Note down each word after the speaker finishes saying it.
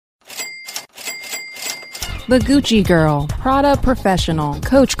The Gucci Girl, Prada Professional,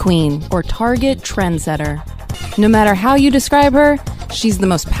 Coach Queen, or Target Trendsetter. No matter how you describe her, she's the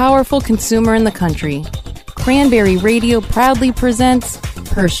most powerful consumer in the country. Cranberry Radio proudly presents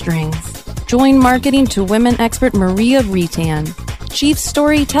Purse Strings. Join marketing to women expert Maria Retan, chief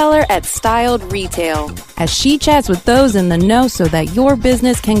storyteller at Styled Retail, as she chats with those in the know so that your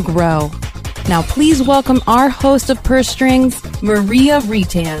business can grow. Now please welcome our host of Purse Strings, Maria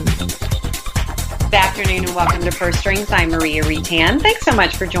Retan. Good afternoon and welcome to Purse Strings. I'm Maria Retan. Thanks so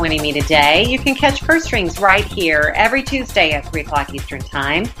much for joining me today. You can catch Purse Strings right here every Tuesday at 3 o'clock Eastern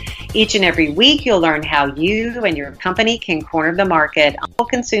Time. Each and every week you'll learn how you and your company can corner the market on the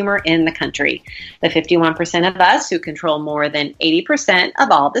consumer in the country. The 51% of us who control more than 80%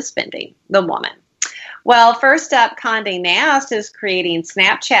 of all the spending, the woman. Well, first up, Condé Nast is creating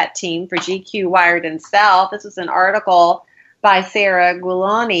Snapchat team for GQ, Wired, and Self. This is an article by Sarah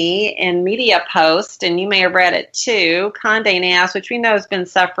Guiloni in Media Post, and you may have read it too. Condé Nast, which we know has been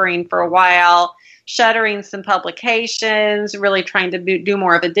suffering for a while, shuttering some publications, really trying to do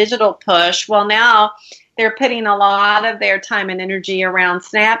more of a digital push. Well, now they're putting a lot of their time and energy around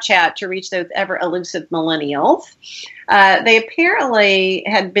Snapchat to reach those ever elusive millennials. They apparently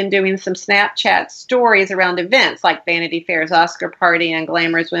had been doing some Snapchat stories around events like Vanity Fair's Oscar party and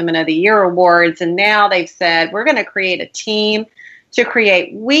Glamorous Women of the Year awards. And now they've said, we're going to create a team to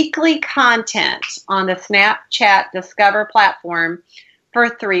create weekly content on the Snapchat Discover platform for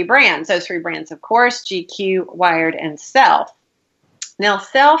 3 brands. Those 3 brands, of course, GQ, Wired, and Self. Now,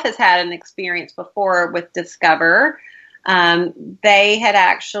 Self has had an experience before with Discover. They had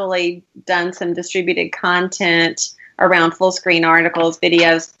actually done some distributed content around full screen articles,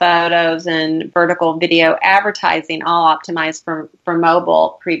 videos, photos, and vertical video advertising, all optimized for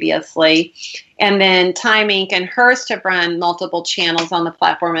mobile previously. And then Time Inc. and Hearst have run multiple channels on the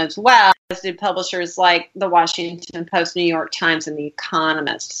platform as well, as did publishers like The Washington Post, New York Times, and The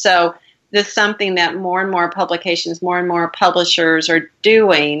Economist. So this is something that more and more publications, more and more publishers are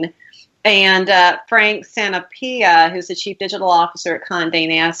doing. And Frank Sanapia, who's the chief digital officer at Condé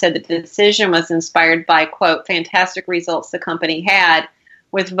Nast, said the decision was inspired by, quote, fantastic results the company had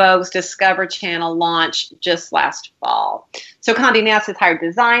with Vogue's Discover channel launch just last fall. So Condé Nast has hired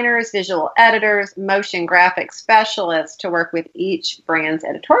designers, visual editors, motion graphic specialists to work with each brand's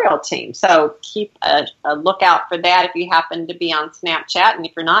editorial team. So keep a lookout for that if you happen to be on Snapchat. And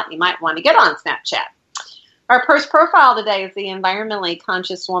if you're not, you might want to get on Snapchat. Our first profile today is the environmentally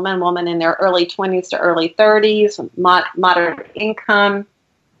conscious woman in their early 20s to early 30s, moderate income,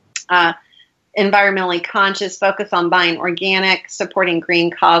 environmentally conscious, focus on buying organic, supporting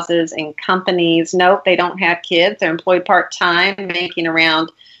green causes and companies. Note they don't have kids. They're employed part-time, making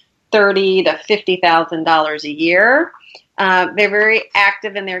around $30,000 to $50,000 a year. They're very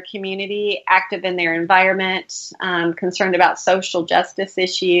active in their community, active in their environment, concerned about social justice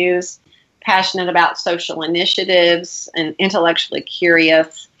issues, passionate about social initiatives, and intellectually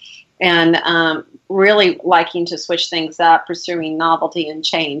curious, and really liking to switch things up, pursuing novelty and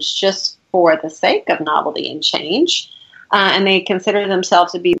change just for the sake of novelty and change. And they consider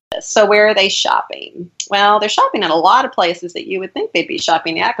themselves to be this. So where are they shopping? Well, they're shopping at a lot of places that you would think they'd be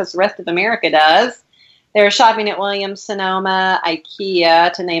shopping at because the rest of America does. They're shopping at Williams-Sonoma,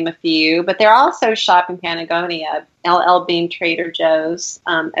 IKEA, to name a few, but they're also shopping Patagonia, LL Bean, Trader Joe's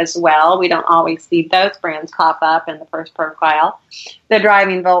as well. We don't always see those brands pop up in the first profile. They're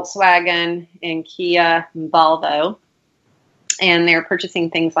driving Volkswagen and Kia and Volvo, and they're purchasing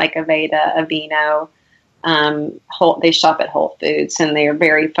things like Aveda, Aveeno. They shop at Whole Foods, and they're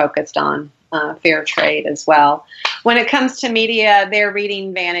very focused on fair trade as well. When it comes to media, they're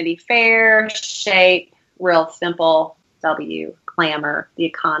reading Vanity Fair, Shape, Real Simple, W, Glamour, The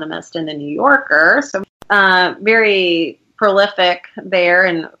Economist, and The New Yorker. So very prolific there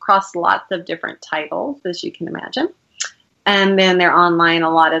and across lots of different titles, as you can imagine. And then they're online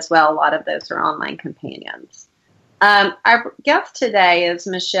a lot as well. A lot of those are online companions. Our guest today is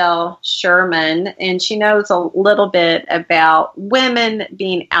Michelle Sherman, and she knows a little bit about women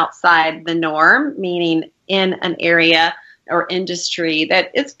being outside the norm, meaning in an area or industry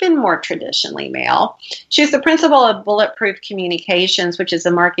that it's been more traditionally male. She's the principal of Bulletproof Communications, which is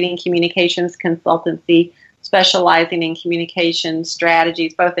a marketing communications consultancy specializing in communication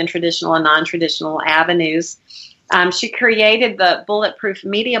strategies, both in traditional and non-traditional avenues. She created the Bulletproof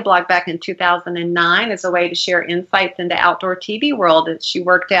Media blog back in 2009 as a way to share insights into outdoor TV world that she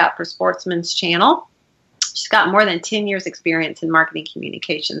worked at for Sportsman's Channel. She's got more than 10 years experience in marketing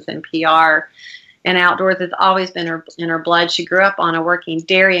communications and PR. And outdoors has always been in her blood. She grew up on a working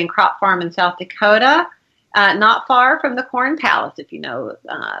dairy and crop farm in South Dakota not far from the Corn Palace, if you know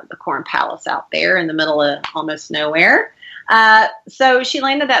the Corn Palace out there in the middle of almost nowhere. So she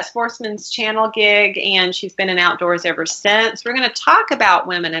landed that Sportsman's Channel gig, and she's been in outdoors ever since. We're going to talk about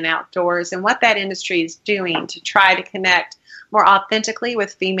women in outdoors and what that industry is doing to try to connect more authentically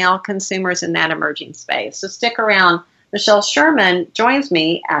with female consumers in that emerging space. So stick around. Michelle Sherman joins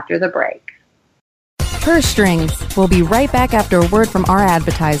me after the break. Purse Strings. We'll be right back after a word from our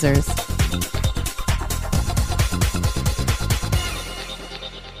advertisers.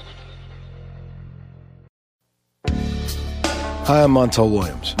 Hi, I'm Montel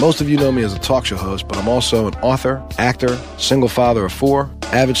Williams. Most of you know me as a talk show host, but I'm also an author, actor, single father of 4,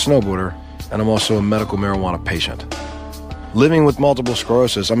 avid snowboarder, and I'm also a medical marijuana patient. Living with multiple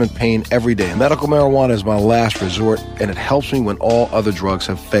sclerosis, I'm in pain every day. Medical marijuana is my last resort, and it helps me when all other drugs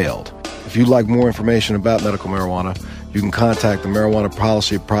have failed. If you'd like more information about medical marijuana, you can contact the Marijuana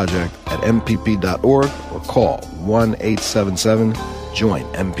Policy Project at mpp.org or call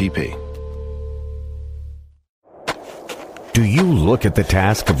 1-877-JOIN-MPP. Do you look at the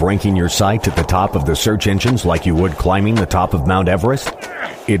task of ranking your site at the top of the search engines like you would climbing the top of Mount Everest?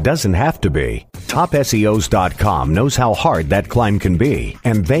 It doesn't have to be. TopSEOs.com knows how hard that climb can be,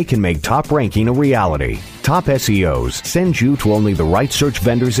 and they can make top ranking a reality. Top SEOs sends you to only the right search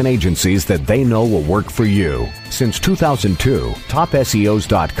vendors and agencies that they know will work for you. Since 2002,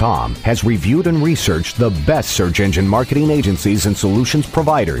 TopSEOs.com has reviewed and researched the best search engine marketing agencies and solutions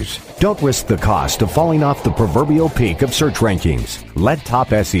providers. Don't risk the cost of falling off the proverbial peak of search rankings. Let Top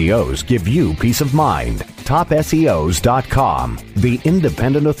SEOs give you peace of mind. TopSEOs.com, the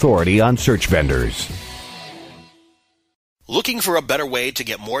independent authority on search vendors. Looking for a better way to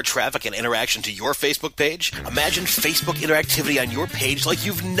get more traffic and interaction to your Facebook page? Imagine Facebook interactivity on your page like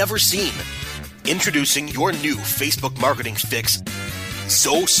you've never seen. Introducing your new Facebook marketing fix,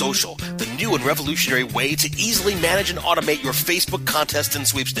 ZoSocial, the new and revolutionary way to easily manage and automate your Facebook contests and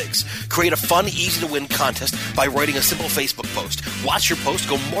sweepstakes. Create a fun, easy-to-win contest by writing a simple Facebook post. Watch your post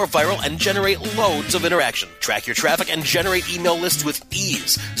go more viral and generate loads of interaction. Track your traffic and generate email lists with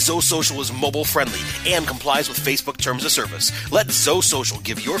ease. ZoSocial is mobile-friendly and complies with Facebook Terms of Service. Let ZoSocial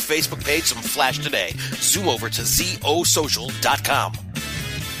give your Facebook page some flash today. Zoom over to ZoSocial.com.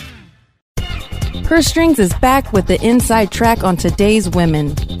 Purse Strings is back with the inside track on today's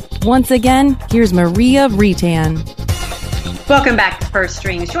women. Once again, here's Maria Retan. Welcome back to Purse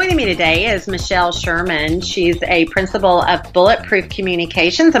Strings. Joining me today is Michelle Sherman. She's a principal of Bulletproof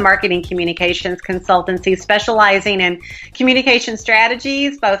Communications, a marketing communications consultancy specializing in communication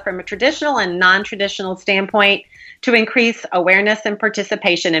strategies, both from a traditional and non-traditional standpoint, to increase awareness and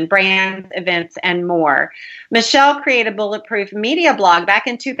participation in brands, events, and more. Michelle created Bulletproof Media Blog back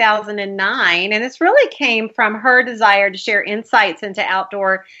in 2009, and this really came from her desire to share insights into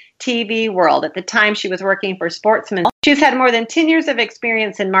outdoor TV world. At the time, she was working for Sportsman. She's had more than 10 years of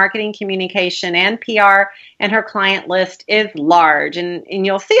experience in marketing, communication, and PR, and her client list is large. And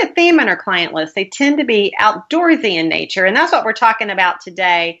you'll see a theme in her client list. They tend to be outdoorsy in nature, and that's what we're talking about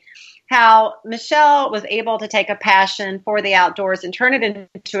today. How Michelle was able to take a passion for the outdoors and turn it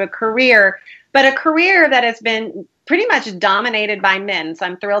into a career, but a career that has been pretty much dominated by men. So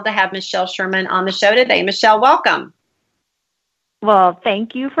I'm thrilled to have Michelle Sherman on the show today. Michelle, welcome. Well,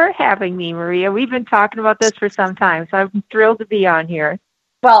 thank you for having me, Maria. We've been talking about this for some time, so I'm thrilled to be on here.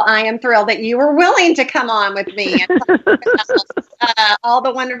 Well, I am thrilled that you were willing to come on with me and talk about all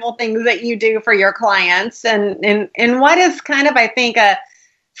the wonderful things that you do for your clients and what is kind of, I think, a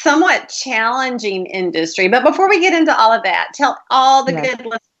somewhat challenging industry. But before we get into all of that, tell all the good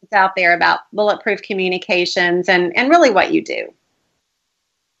listeners out there about Bulletproof Communications and really what you do.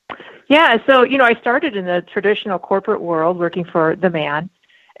 Yeah, so, I started in the traditional corporate world working for the man.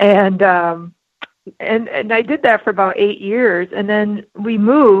 And I did that for about 8 years. And then we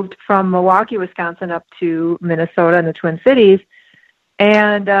moved from Milwaukee, Wisconsin up to Minnesota in the Twin Cities.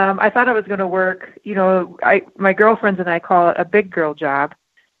 And I thought I was going to work, my girlfriends and I call it a big girl job.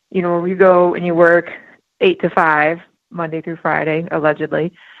 Where you go and you work 8 to 5, Monday through Friday,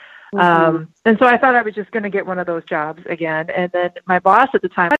 allegedly. Mm-hmm. And so I thought I was just going to get one of those jobs again. And then my boss at the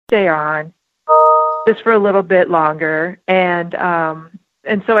time, I'd stay on just for a little bit longer. And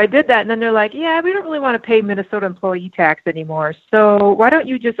so I did that. And then they're like, yeah, we don't really want to pay Minnesota employee tax anymore. So why don't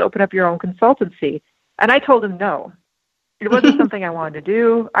you just open up your own consultancy? And I told him no. It wasn't something I wanted to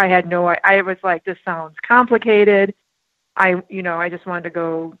do. I was like, this sounds complicated. I just wanted to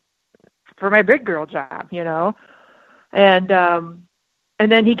go for my big girl job, and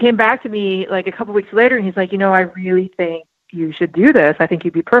then he came back to me like a couple weeks later and he's like, I really think you should do this. I think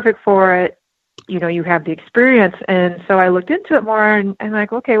you'd be perfect for it. you have the experience. And so I looked into it more, and I'm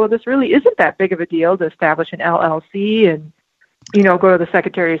like, okay, well, this really isn't that big of a deal to establish an LLC and, go to the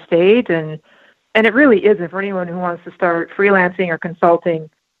Secretary of State. And it really isn't for anyone who wants to start freelancing or consulting.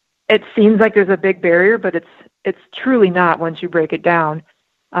 It seems like there's a big barrier, but it's truly not once you break it down.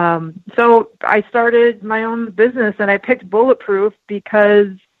 So I started my own business, and I picked Bulletproof because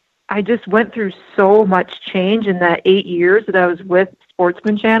I just went through so much change in that 8 years that I was with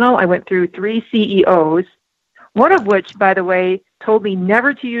Sportsman Channel. I went through 3 CEOs, one of which, by the way, told me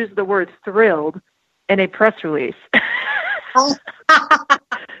never to use the word thrilled in a press release.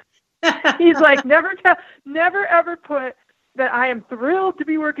 He's like, never ever put that I am thrilled to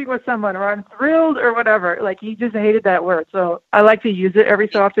be working with someone, or I'm thrilled, or whatever. Like, he just hated that word. So I like to use it every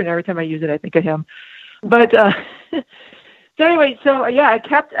so often. Every time I use it, I think of him. But so anyway, I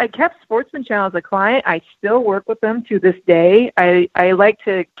kept Sportsman Channel as a client. I still work with them to this day. I like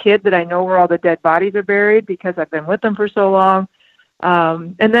to kid that I know where all the dead bodies are buried because I've been with them for so long.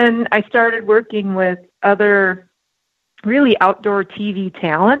 And then I started working with other really outdoor TV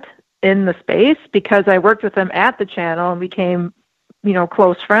talent in the space because I worked with them at the channel and became,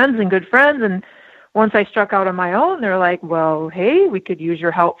 close friends and good friends. And once I struck out on my own, they're like, well, hey, we could use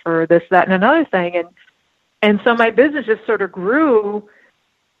your help for this, that, and another thing. And so my business just sort of grew.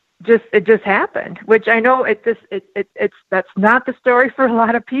 It just happened, which I know that's not the story for a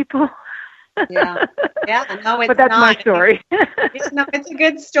lot of people. Yeah. No, it's but that's not. my story. It's a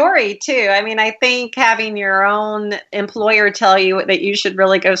good story too. I mean, I think having your own employer tell you that you should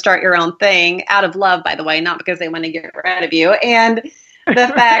really go start your own thing, out of love, by the way, not because they want to get rid of you, and the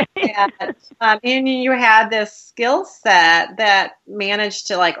fact that and you had this skill set that managed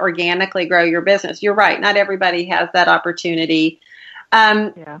to organically grow your business. You're right. Not everybody has that opportunity.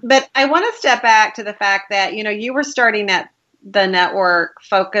 But I want to step back to the fact that, you were starting at the network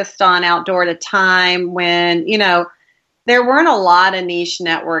focused on outdoor at a time when, there weren't a lot of niche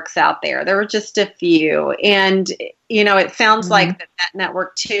networks out there. There were just a few. And, it sounds like that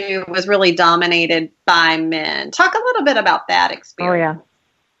network too was really dominated by men. Talk a little bit about that experience.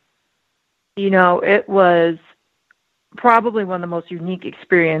 Oh, yeah. It was probably one of the most unique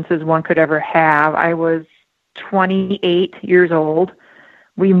experiences one could ever have. I was 28 years old.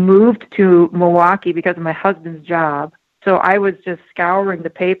 We moved to Milwaukee because of my husband's job. So I was just scouring the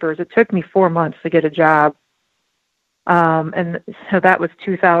papers. It took me 4 months to get a job. And so that was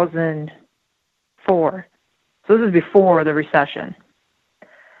 2004. So this is before the recession.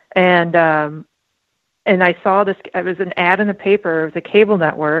 And I saw this, it was an ad in the paper. It was a cable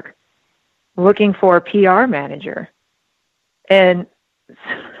network looking for a PR manager. And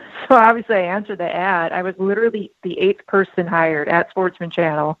so obviously I answered the ad. I was literally the 8th person hired at Sportsman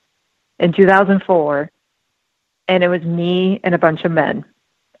Channel in 2004. And it was me and a bunch of men.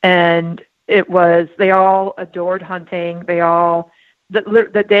 And they all adored hunting.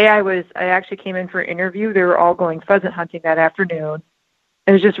 The day I actually came in for an interview, they were all going pheasant hunting that afternoon.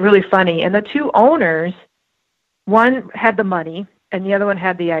 It was just really funny. And the 2 owners, one had the money and the other one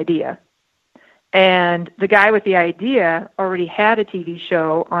had the idea. And the guy with the idea already had a TV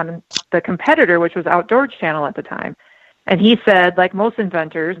show on the competitor, which was Outdoor Channel at the time. And he said, like most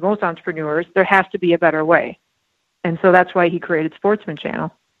inventors, most entrepreneurs, there has to be a better way. And so that's why he created Sportsman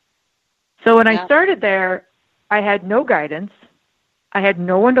Channel. So when I started there, I had no guidance. I had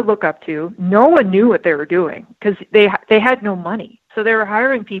no one to look up to. No one knew what they were doing because they had no money. So they were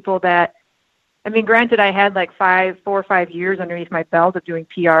hiring people that, granted, I had 4 or 5 years underneath my belt of doing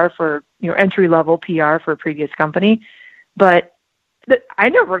PR for, entry-level PR for a previous company. But I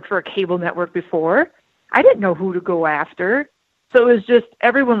never worked for a cable network before. I didn't know who to go after. So it was just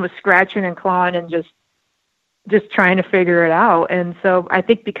everyone was scratching and clawing and just trying to figure it out. And so I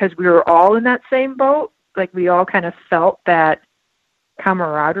think because we were all in that same boat, we all kind of felt that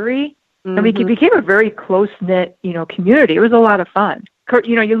camaraderie, and we became a very close-knit, community. It was a lot of fun.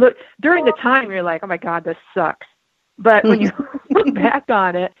 You look during the time, you're like, oh my God, this sucks. But when you look back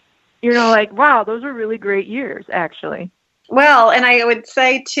on it, you're like, wow, those were really great years, actually. Well, and I would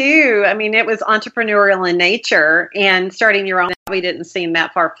say too, it was entrepreneurial in nature, and starting your own probably didn't seem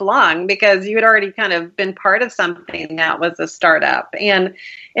that far flung because you had already kind of been part of something that was a startup and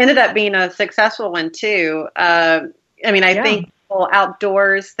ended up being a successful one too. I think the whole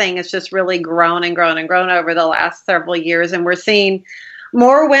outdoors thing has just really grown and grown and grown over the last several years, and we're seeing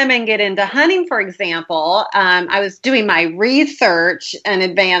more women get into hunting, for example. I was doing my research in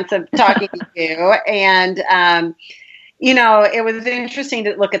advance of talking to you, and it was interesting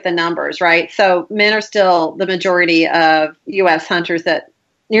to look at the numbers, right? So men are still the majority of U.S. hunters, at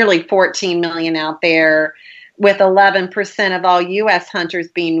nearly 14 million out there, with 11% of all U.S. hunters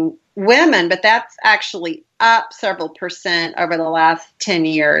being women, but that's actually up several percent over the last 10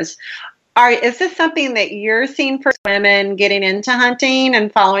 years. Is this something that you're seeing for women getting into hunting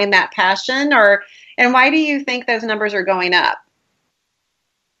and following that passion, and why do you think those numbers are going up?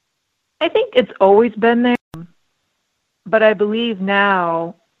 I think it's always been there, but I believe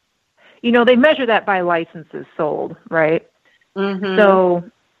now, they measure that by licenses sold, right? Mm-hmm. So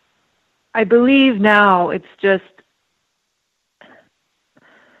I believe now it's just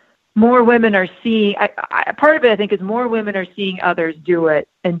more women are seeing, part of it I think is more women are seeing others do it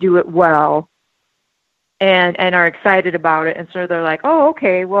and do it well and are excited about it. And so they're like, oh,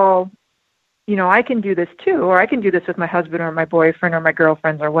 okay, well, I can do this too, or I can do this with my husband or my boyfriend or my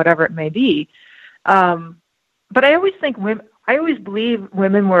girlfriends or whatever it may be. But I always think I always believe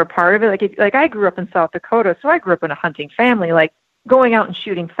women were a part of it. Like I grew up in South Dakota, so I grew up in a hunting family. Like going out and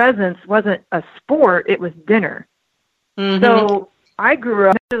shooting pheasants wasn't a sport; it was dinner. Mm-hmm. So I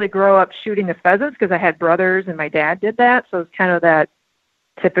didn't really grow up shooting the pheasants because I had brothers and my dad did that. So it's kind of that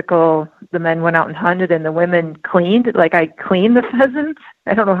typical, the men went out and hunted and the women cleaned. Like I cleaned the pheasants.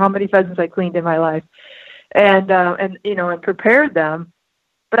 I don't know how many pheasants I cleaned in my life, and prepared them.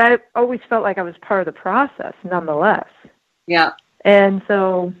 But I always felt like I was part of the process nonetheless. Yeah. And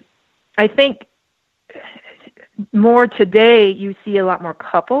so I think more today you see a lot more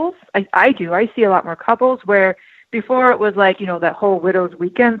couples. I see a lot more couples where before it was like, that whole widow's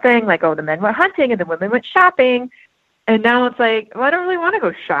weekend thing, like, oh, the men went hunting and the women went shopping. And now it's like, well, I don't really want to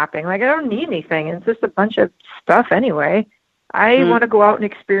go shopping. Like, I don't need anything. It's just a bunch of stuff anyway. I want to go out and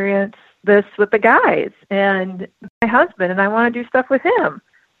experience this with the guys and my husband, and I want to do stuff with him.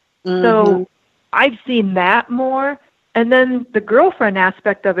 Mm-hmm. So I've seen that more. And then the girlfriend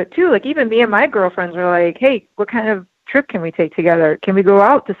aspect of it too. Like even me and my girlfriends are like, hey, what kind of trip can we take together? Can we go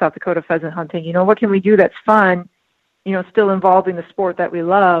out to South Dakota pheasant hunting? What can we do that's fun? Still involving the sport that we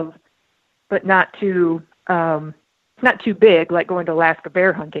love, but not too big, like going to Alaska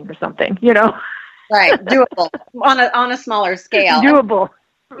bear hunting or something, Right. Doable on a smaller scale. Doable.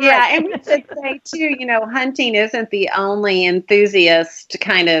 Yeah. Right. And we should say too, hunting isn't the only enthusiast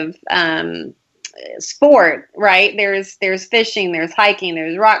kind of, sport, right? There's fishing, there's hiking,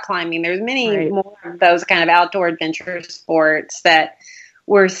 there's rock climbing, there's many more of those kind of outdoor adventure sports that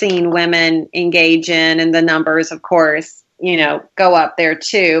we're seeing women engage in, and the numbers, of course, go up there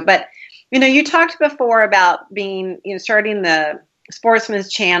too. But, you talked before about being, starting the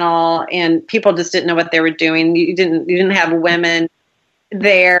Sportsman's Channel, and people just didn't know what they were doing. You didn't have women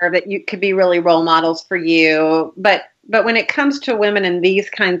there that you could be really role models for you. But when it comes to women in these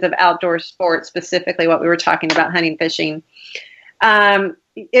kinds of outdoor sports, specifically what we were talking about, hunting, fishing,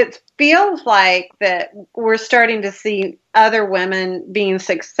 it feels like that we're starting to see other women being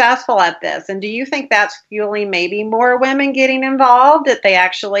successful at this. And do you think that's fueling maybe more women getting involved, that they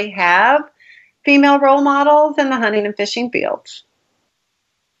actually have female role models in the hunting and fishing fields?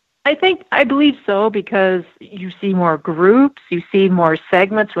 I believe so, because you see more groups, you see more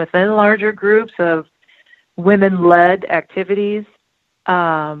segments within larger groups of women-led activities.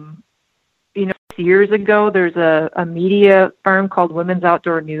 Years ago, there's a media firm called Women's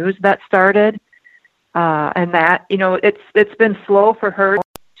Outdoor News that started, and that, it's been slow for her.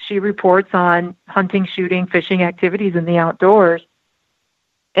 She reports on hunting, shooting, fishing activities in the outdoors,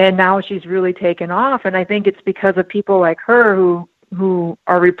 and now she's really taken off. And I think it's because of people like her who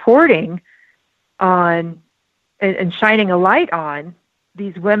are reporting on and shining a light on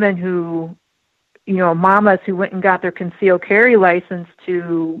these women who, mamas who went and got their concealed carry license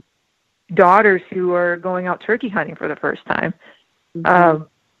to daughters who are going out turkey hunting for the first time. Mm-hmm.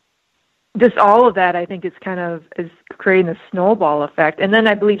 Just all of that, I think, is creating a snowball effect. And then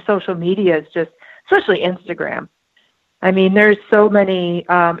I believe social media is just, especially Instagram. I mean, there's so many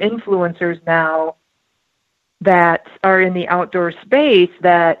influencers now that are in the outdoor space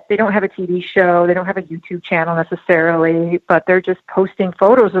that they don't have a TV show, they don't have a YouTube channel necessarily, but they're just posting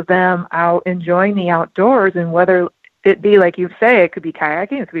photos of them out enjoying the outdoors. And whether it be, like you say, it could be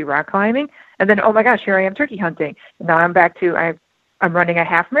kayaking, it could be rock climbing, and then, oh my gosh, here I am turkey hunting. And now I'm back to, I'm running a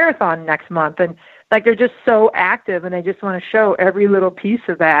half marathon next month. And like, they're just so active, and they just want to show every little piece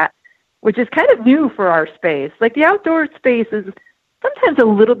of that, which is kind of new for our space. Like the outdoor space is sometimes a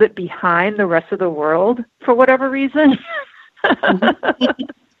little bit behind the rest of the world for whatever reason. So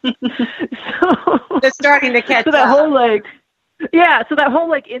they're starting to catch up. So that whole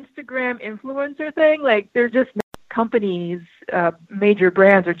Instagram influencer thing, like they're just companies, major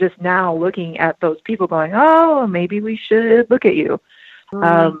brands are just now looking at those people going, oh, maybe we should look at you.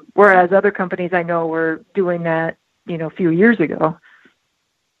 Whereas other companies I know were doing that, a few years ago.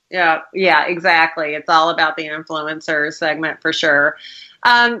 Yeah, exactly. It's all about the influencer segment for sure.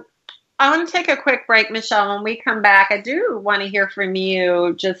 I want to take a quick break, Michelle. When we come back, I do want to hear from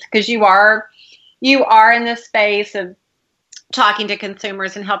you, just because you are in this space of talking to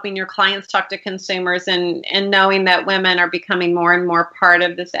consumers and helping your clients talk to consumers, and knowing that women are becoming more and more part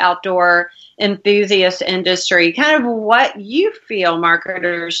of this outdoor enthusiast industry. Kind of what you feel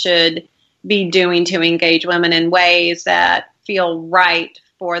marketers should be doing to engage women in ways that feel right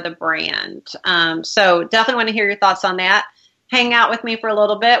for the brand. So definitely want to hear your thoughts on that. Hang out with me for a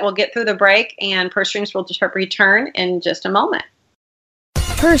little bit. We'll get through the break, and Purse Strings will just return in just a moment.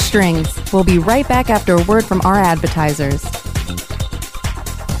 Purse Strings. We'll be right back after a word from our advertisers.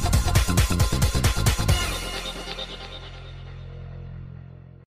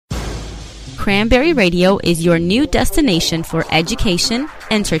 Cranberry Radio is your new destination for education,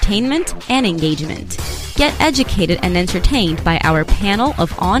 entertainment, and engagement. Get educated and entertained by our panel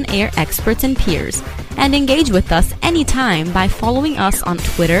of on-air experts and peers, and engage with us anytime by following us on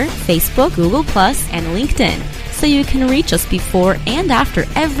Twitter, Facebook, Google+, and LinkedIn, so you can reach us before and after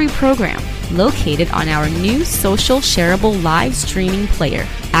every program, located on our new social shareable live streaming player.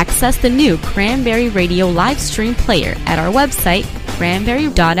 Access the new Cranberry Radio live stream player at our website,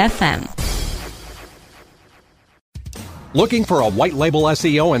 cranberry.fm. Looking for a white label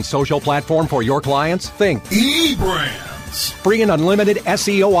SEO and social platform for your clients? Think eBrands. Free and unlimited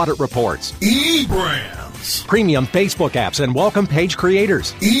SEO audit reports. eBrands. Premium Facebook apps and welcome page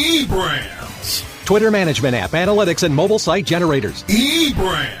creators. eBrands. Twitter management app, analytics, and mobile site generators.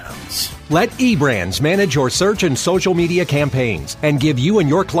 eBrands. Let eBrands manage your search and social media campaigns and give you and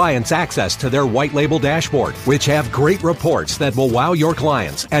your clients access to their white label dashboard, which have great reports that will wow your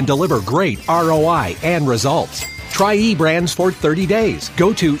clients and deliver great ROI and results. Try eBrands for 30 days.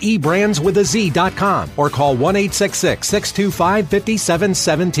 Go to eBrandsWithAZ.com or call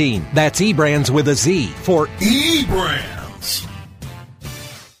 1-866-625-5717. That's eBrands with a Z for eBrands.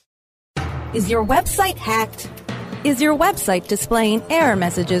 Is your website hacked? Is your website displaying error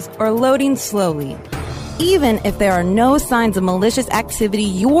messages or loading slowly? Even if there are no signs of malicious activity,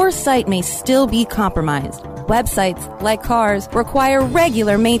 your site may still be compromised. Websites, like cars, require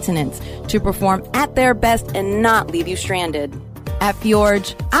regular maintenance to perform at their best and not leave you stranded. At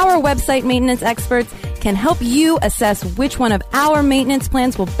Fjorge, our website maintenance experts can help you assess which one of our maintenance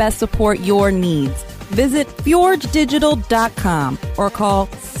plans will best support your needs. Visit fjorgedigital.com or call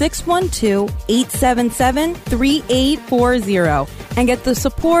 612-877-3840 and get the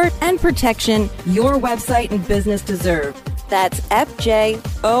support and protection your website and business deserve. That's FJORGE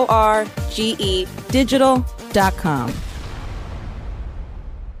digital.com.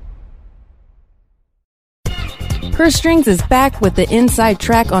 Purse Strings is back with the inside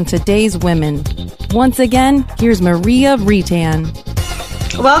track on today's women. Once again, here's Maria Retan.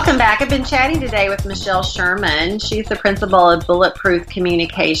 Welcome back. I've been chatting today with Michelle Sherman. She's the principal of Bulletproof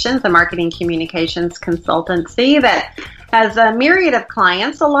Communications, a marketing communications consultancy that has a myriad of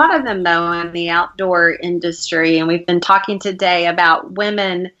clients, a lot of them, though, in the outdoor industry. And we've been talking today about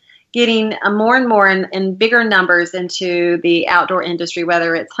women getting more and more in bigger numbers into the outdoor industry,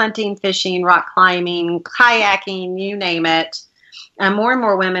 whether it's hunting, fishing, rock climbing, kayaking, you name it. More and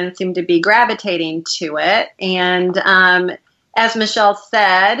more women seem to be gravitating to it. And as Michelle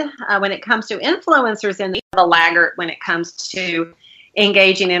said, when it comes to influencers, and the laggard when it comes to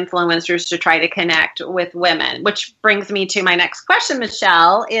engaging influencers to try to connect with women, which brings me to my next question,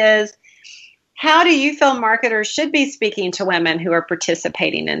 Michelle, is how do you feel marketers should be speaking to women who are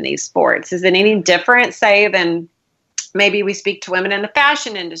participating in these sports? Is it any different, say, than maybe we speak to women in the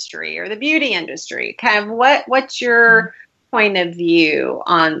fashion industry or the beauty industry? Kind of what's your point of view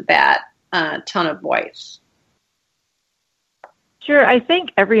on that tone of voice? Sure. I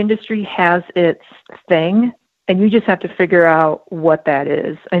think every industry has its thing, and you just have to figure out what that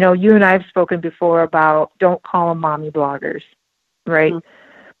is. I know you and I have spoken before about don't call them mommy bloggers, right? Mm-hmm.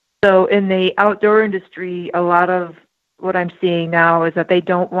 So in the outdoor industry, a lot of what I'm seeing now is that they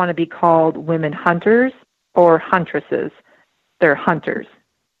don't want to be called women hunters or huntresses. They're hunters.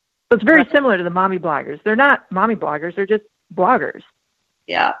 So it's very similar to the mommy bloggers. They're not mommy bloggers. They're just bloggers.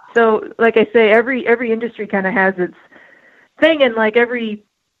 Yeah. So like I say, every industry kind of has its thing, and like and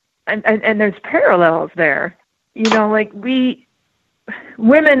there's parallels there. You know, like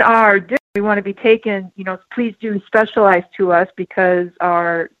women are different. We want to be taken, please do specialize to us because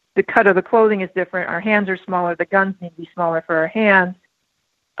the cut of the clothing is different. Our hands are smaller. The guns need to be smaller for our hands.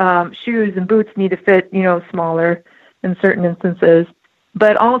 Shoes and boots need to fit, smaller in certain instances.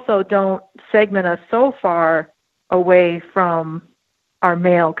 But also don't segment us so far away from our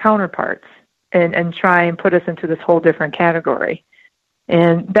male counterparts and try and put us into this whole different category.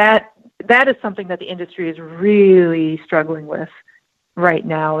 And that is something that the industry is really struggling with. right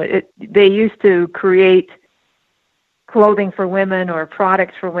now. They used to create clothing for women or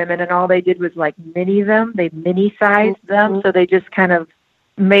products for women, and all they did was like they mini-sized them, so they just kind of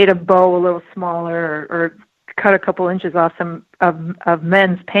made a bow a little smaller or cut a couple inches off some of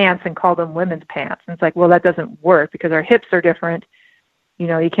men's pants and called them women's pants. And it's like, well, that doesn't work because our hips are different. You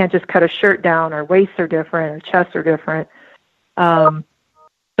know, you can't just cut a shirt down. Our waists are different, our chests are different.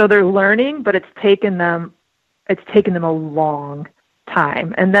 So they're learning, but it's taken them a long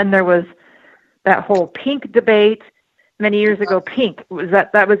time. And then there was that whole pink debate. Many years ago, pink was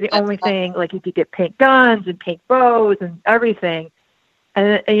that was the only thing, like you could get pink guns and pink bows and everything.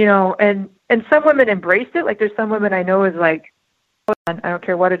 And you know, and some women embraced it. Like there's some women I know is like, I don't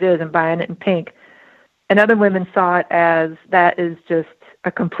care what it is, I'm buying it in pink. And other women saw it as that is just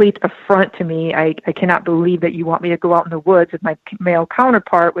a complete affront to me. I cannot believe that you want me to go out in the woods with my male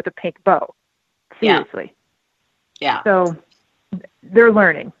counterpart with a pink bow. Seriously. Yeah. So they're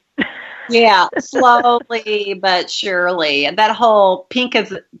learning. Yeah, slowly but surely. That whole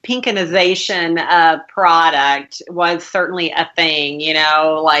pinkinization of product was certainly a thing, you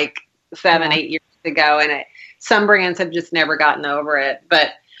know, like 8 years ago, and some brands have just never gotten over it.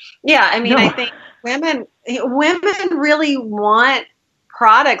 But yeah, I mean, I think women really want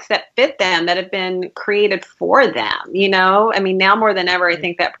products that fit them, that have been created for them, you know? I mean, now more than ever, I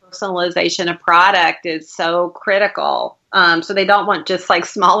think that personalization of product is so critical. So they don't want just like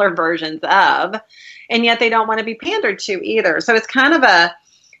smaller versions of, and yet they don't want to be pandered to either. So it's kind of a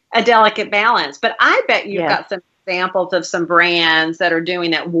delicate balance. But I bet you've got some examples of some brands that are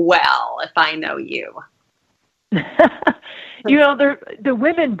doing it well, if I know you. You know, the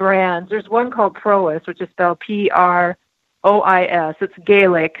women brands, there's one called Prois, which is spelled Prois. It's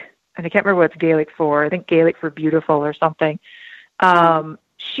Gaelic, and I can't remember what it's Gaelic for. I think Gaelic for beautiful or something.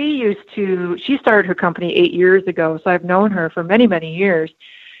 She started her company 8 years ago, so I've known her for many, many years.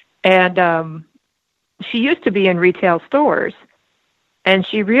 And she used to be in retail stores, and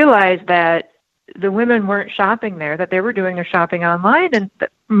she realized that the women weren't shopping there, that they were doing their shopping online, and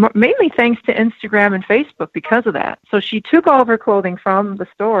mainly thanks to Instagram and Facebook because of that. So she took all of her clothing from the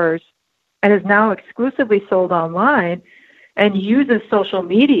stores and is now exclusively sold online and uses social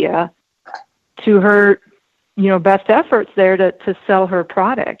media to her, you know, best efforts there to sell her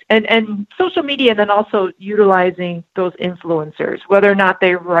product. And social media, and then also utilizing those influencers, whether or not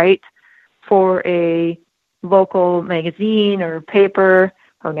they write for a local magazine or paper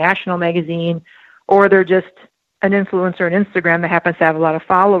or national magazine, or they're just an influencer on Instagram that happens to have a lot of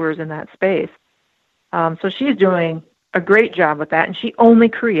followers in that space. So she's doing a great job with that, and she only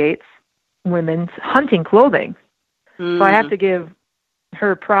creates women's hunting clothing. So I have to give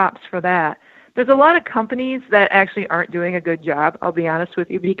her props for that. There's a lot of companies that actually aren't doing a good job, I'll be honest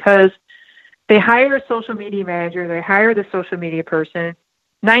with you, because they hire a social media manager, they hire the social media person.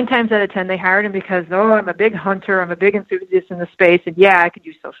 9 times out of 10, they hired him because, I'm a big hunter, I'm a big enthusiast in the space, and I could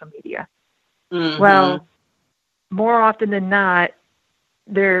use social media. Mm-hmm. Well, more often than not,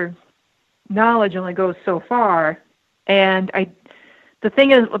 their knowledge only goes so far. And the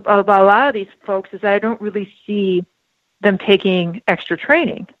thing is about a lot of these folks is that I don't really see them taking extra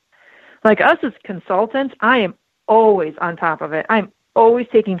training. Like us as consultants, I am always on top of it. I'm always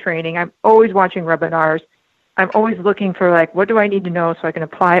taking training. I'm always watching webinars. I'm always looking for, like, what do I need to know so I can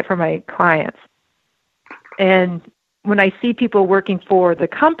apply it for my clients? And when I see people working for the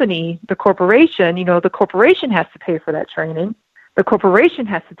company, the corporation, you know, the corporation has to pay for that training. The corporation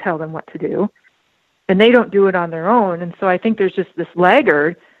has to tell them what to do, and they don't do it on their own. And so I think there's just this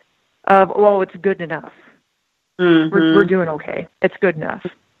laggard of, it's good enough. Mm-hmm. We're doing okay. It's good enough.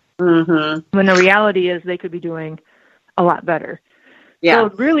 Mm-hmm. When the reality is they could be doing a lot better. Yeah.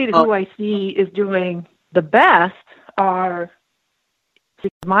 So really who I see is doing the best are, in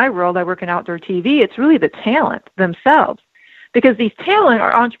my world, I work in outdoor TV, it's really the talent themselves. Because these talent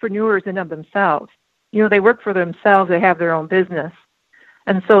are entrepreneurs in of themselves. You know, they work for themselves, they have their own business.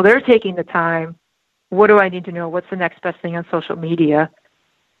 And so they're taking the time, what do I need to know? What's the next best thing on social media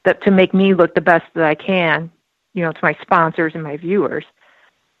to make me look the best that I can, you know, to my sponsors and my viewers.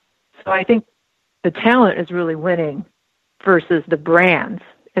 So I think the talent is really winning versus the brands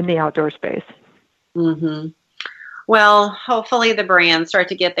in the outdoor space. Mm-hmm. Well, hopefully the brands start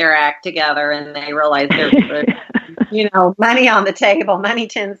to get their act together and they realize there's, you know, money on the table. Money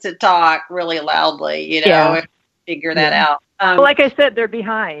tends to talk really loudly, you know, and figure that out. Well, like I said, they're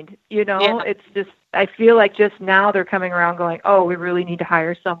behind, you know, it's just, I feel like just now they're coming around going, we really need to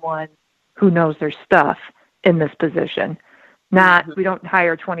hire someone who knows their stuff in this position. Not, we don't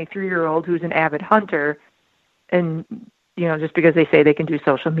hire a 23-year-old who's an avid hunter and, you know, just because they say they can do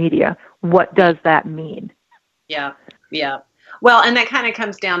social media. What does that mean? Yeah, yeah. Well, and that kind of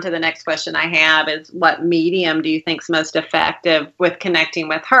comes down to the next question I have is what medium do you think is most effective with connecting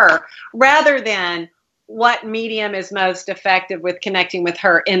with her, rather than what medium is most effective with connecting with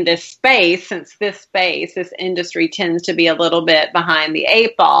her in this space, since this industry tends to be a little bit behind the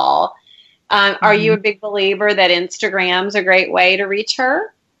eight ball. Are you a big believer that Instagram's a great way to reach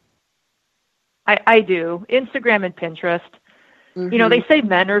her? I do. Instagram and Pinterest. You know, they say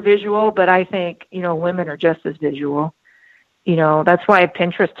men are visual, but I think, you know, women are just as visual. You know, that's why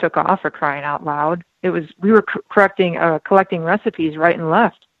Pinterest took off, for crying out loud. We were collecting recipes right and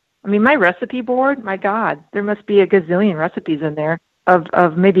left. I mean, my recipe board, my God, there must be a gazillion recipes in there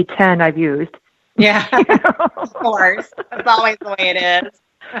of maybe 10 I've used. Yeah, of course. That's always the way it is.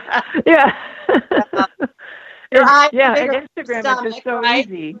 Yeah. And Instagram is just so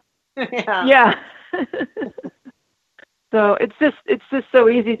easy. Yeah. So it's just so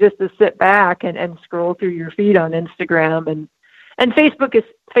easy just to sit back and scroll through your feed on Instagram, and Facebook is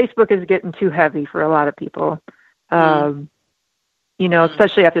getting too heavy for a lot of people. You know,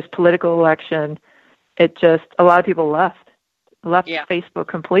 especially after this political election, a lot of people left Facebook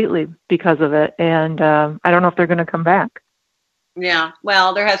completely because of it, and I don't know if they're going to come back. Yeah,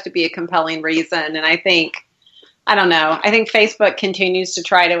 well, there has to be a compelling reason, and I think Facebook continues to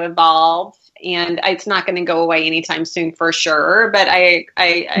try to evolve, and it's not going to go away anytime soon for sure. But I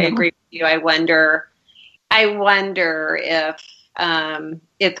agree with you. I wonder if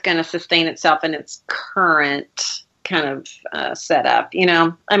it's going to sustain itself in its current kind of setup. You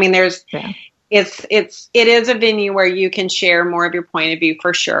know, I mean, it is a venue where you can share more of your point of view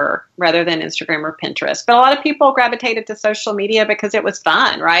for sure, rather than Instagram or Pinterest. But a lot of people gravitated to social media because it was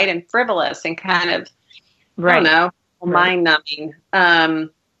fun, right, and frivolous, and kind of I don't know, mind-numbing,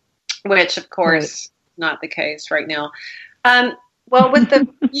 which, of course, is not the case right now. Well, with the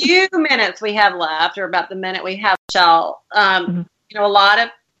few minutes we have left, or about the minute we have, Michelle, you know, a lot of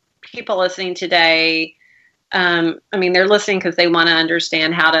people listening today, I mean, they're listening because they want to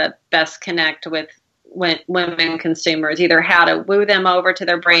understand how to best connect with women consumers, either how to woo them over to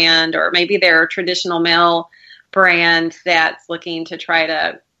their brand, or maybe they're a traditional male brand that's looking to try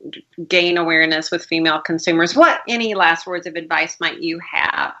to gain awareness with female consumers. Any last words of advice might you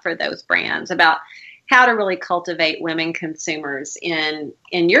have for those brands about how to really cultivate women consumers in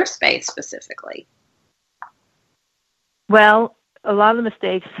your space specifically? Well, a lot of the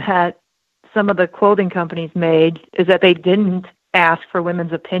mistakes that some of the clothing companies made is that they didn't ask for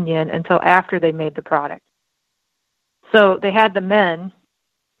women's opinion until after they made the product. So they had the men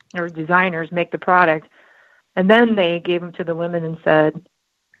or designers make the product, and then they gave them to the women and said,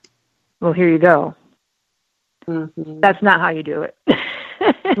 well, here you go. That's not how you do it.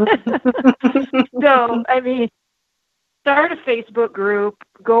 So, I mean, start a Facebook group,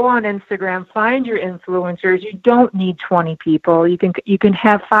 go on Instagram, find your influencers. You don't need 20 people. You can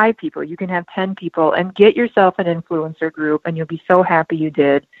have 5 people. You can have 10 people, and get yourself an influencer group, and you'll be so happy you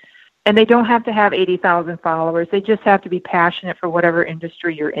did. And they don't have to have 80,000 followers. They just have to be passionate for whatever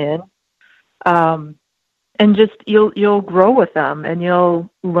industry you're in. And just you'll grow with them, and you'll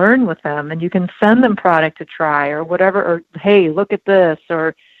learn with them, and you can send them product to try or whatever, or hey, look at this,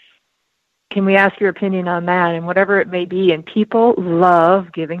 or can we ask your opinion on that, and whatever it may be. And people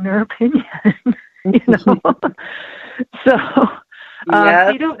love giving their opinion, you know. So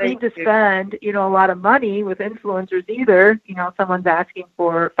you don't need to spend, you know, a lot of money with influencers either. You know, someone's asking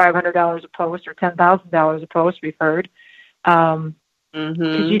for $500 a post or $10,000 a post, we've heard.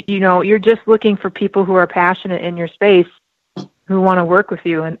 Because you know, you're just looking for people who are passionate in your space, who want to work with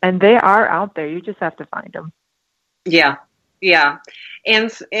you, and they are out there. You just have to find them. Yeah.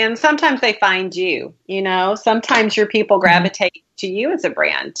 And sometimes they find you, you know, sometimes your people gravitate to you as a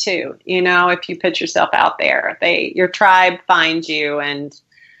brand too. You know, if you put yourself out there, your tribe finds you, and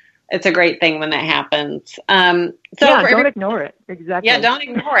it's a great thing when that happens. Don't ignore it. Exactly. Yeah, don't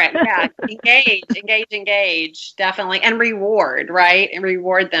ignore it. Yeah, engage, definitely, and reward, right? And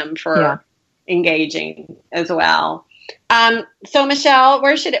reward them for engaging as well. So Michelle,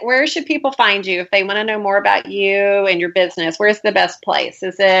 where should people find you if they want to know more about you and your business? Where's the best place?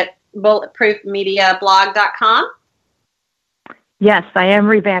 Is it bulletproofmediablog.com? Yes, I am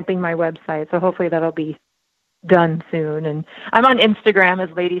revamping my website, so hopefully that'll be done soon. And I'm on Instagram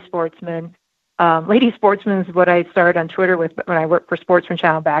as Lady Sportsman. Lady Sportsman is what I started on Twitter with when I worked for Sportsman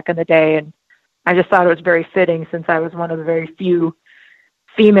Channel back in the day, and I just thought it was very fitting since I was one of the very few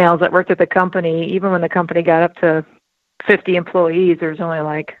females that worked at the company. Even when the company got up to 50 employees, there was only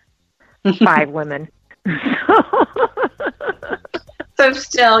like 5 women. So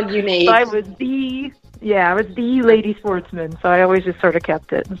still unique. So I was the Lady Sportsman, so I always just sort of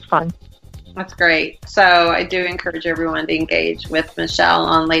kept it. It was fun. That's great. So I do encourage everyone to engage with Michelle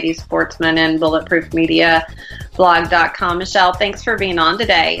on Lady Sportsman and bulletproofmediablog.com. Michelle, thanks for being on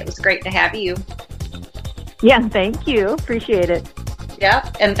today. It was great to have you. Yeah, thank you. Appreciate it.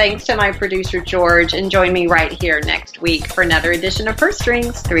 Yep. And thanks to my producer, George. And join me right here next week for another edition of Purse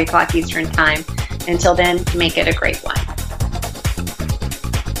Strings, 3 o'clock Eastern Time. Until then, make it a great one.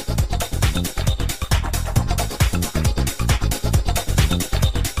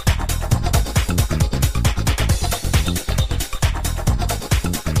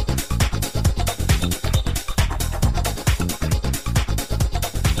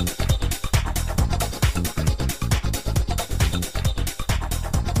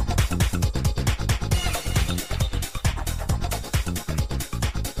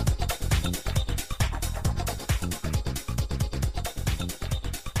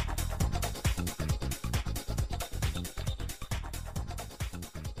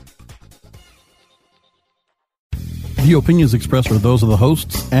 The opinions expressed are those of the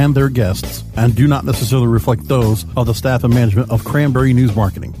hosts and their guests and do not necessarily reflect those of the staff and management of Cranberry News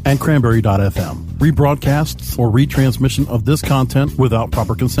Marketing and Cranberry.fm. Rebroadcasts or retransmission of this content without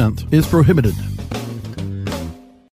proper consent is prohibited.